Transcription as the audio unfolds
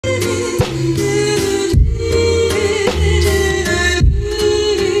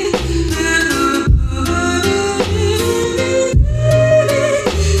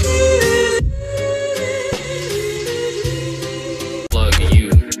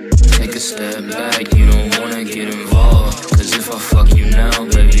step back, you don't wanna get involved. Cause if I fuck you now,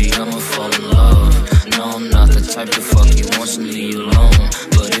 baby, I'ma fall in love. No, I'm not the type to fuck you once and leave you alone.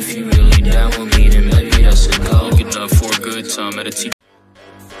 But if you really down with me, then maybe I should go. Look it up for a good time at a T.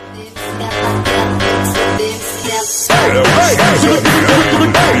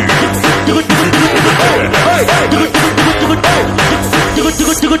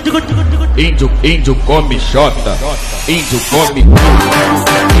 Índio come xota, índio come.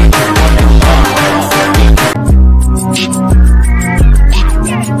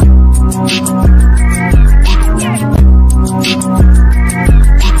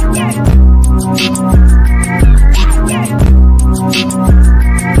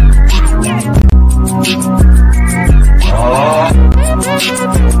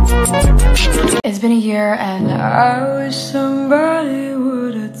 It's been a year and I wish somebody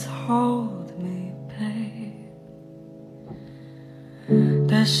would have told me, babe,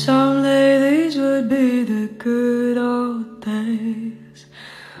 that someday these would be the good old days.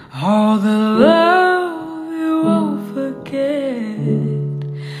 All the love you won't forget.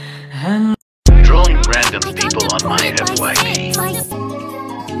 And drawing random people on my FYP.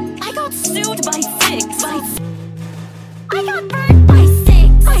 I got sued by 6. I got burned by 6.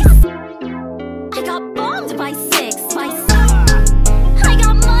 I got bombed by 6. I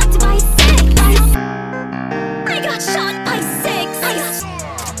got mugged by 6. I got shot by 6.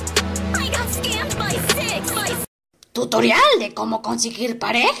 I got scammed by 6. Tutorial de cómo conseguir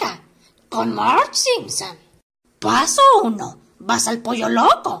pareja con Marge Simpson. Paso 1. Vas al Pollo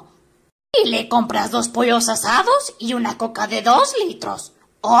Loco y le compras 2 pollos asados y una coca de 2 litros.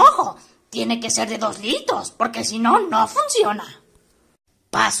 ¡Ojo! Tiene que ser de 2 litros, porque si no, no funciona.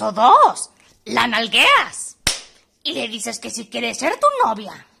 Paso 2. La nalgueas y le dices que si quiere ser tu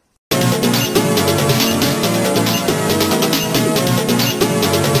novia.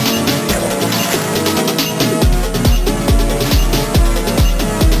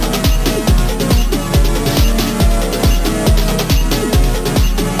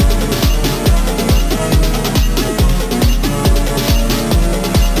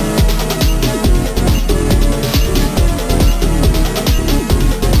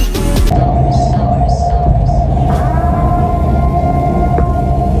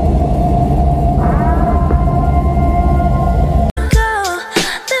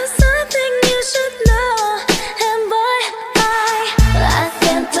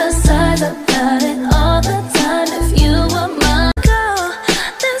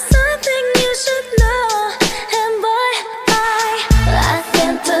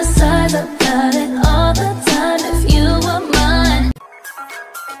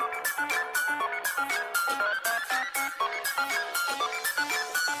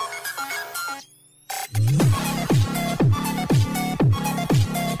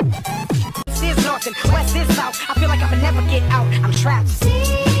 West is south. I feel like I can never get out. I'm trapped.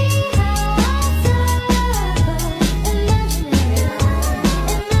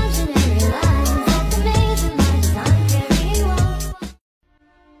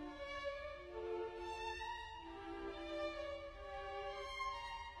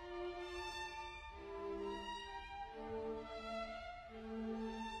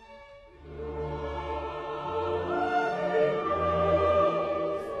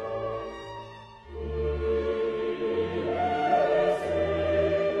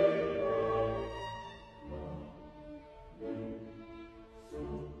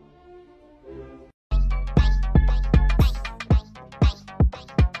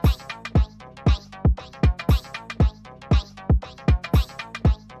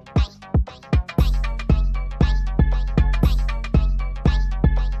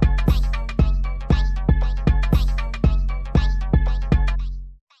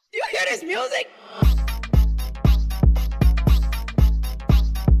 This music.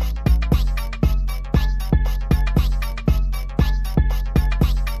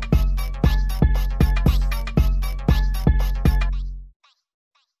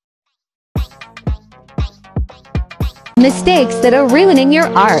 Mistakes that are ruining your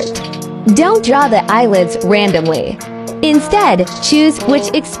art. Don't draw the eyelids randomly. Instead, choose which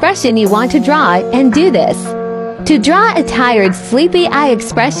expression you want to draw and do this. To draw a tired, sleepy eye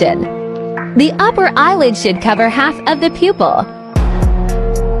expression, the upper eyelid should cover half of the pupil.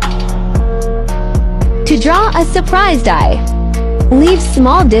 To draw a surprised eye, leave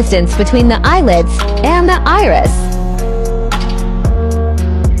small distance between the eyelids and the iris.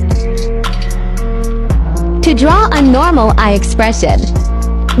 To draw a normal eye expression,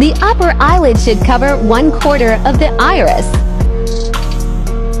 the upper eyelid should cover 1/4 of the iris,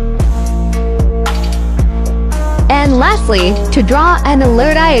 and And lastly, to draw an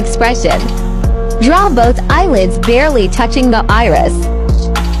alert eye expression. Draw both eyelids barely touching the iris.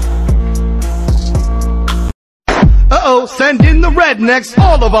 Uh-oh, send in the rednecks,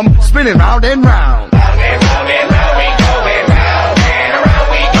 all of them spinning round and round.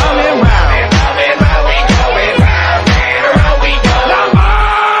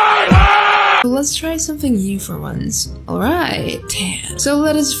 Let's try something new for once. Alright, tan. So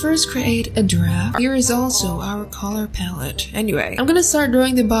let us first create a draft. Here is also our color palette. Anyway, I'm gonna start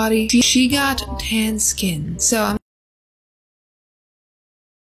drawing the body. She got tan skin. So I'm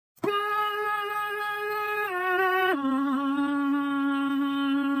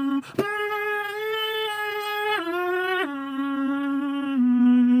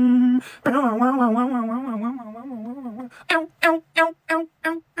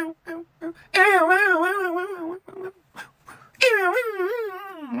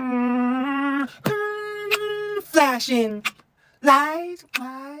flashing lights.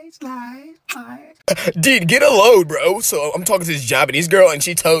 Dude, get a load, bro. So I'm talking to this Japanese girl, and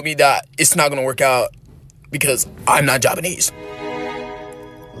she told me that it's not gonna work out because I'm not Japanese.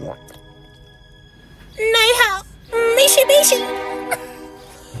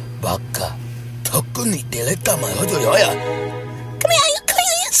 Baka, toku ni deleta mayoya. Come here, you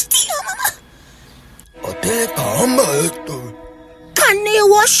crazy mama. O deleta amba esto. Can you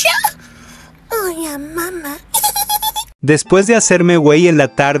wash it? Oh, yeah, mamá. Después de hacerme güey en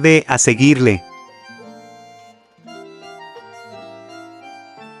la tarde a seguirle.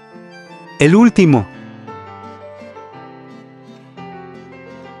 El último.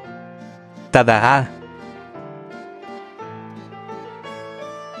 Tada.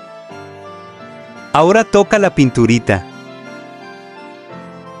 Ahora toca la pinturita.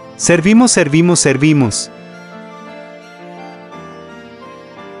 Servimos.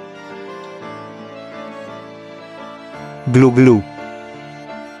 Glu glu.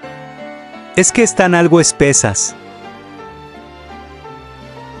 Es que están algo espesas.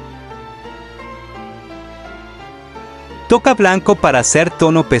 Toca blanco para hacer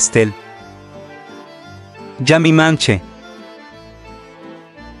tono pastel. Ya mi manche.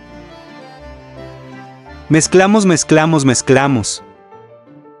 Mezclamos.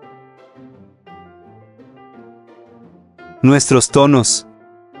 Nuestros tonos.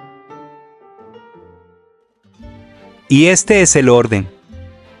 Y este es el orden.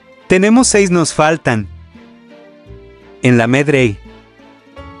 Tenemos 6, nos faltan. En la medrey.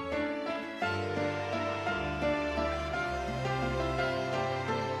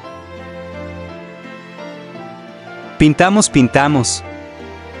 Pintamos.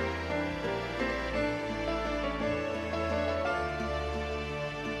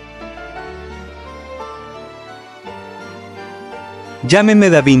 Llámeme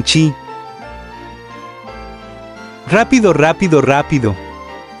Da Vinci. Rápido.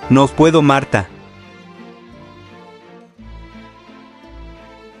 No puedo, Marta.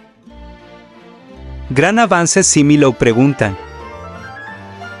 Gran avance si me lo preguntan.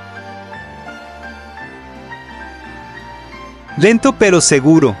 Lento pero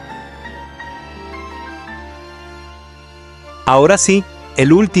seguro. Ahora sí,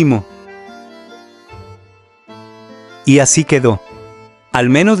 el último. Y así quedó. Al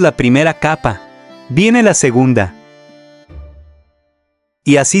menos la primera capa. Viene la segunda.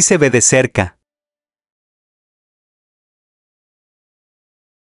 Y así se ve de cerca.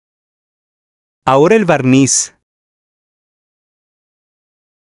 Ahora el barniz.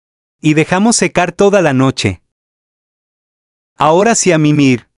 Y dejamos secar toda la noche. Ahora sí a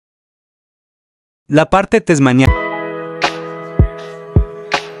mimir. La parte tesmañana.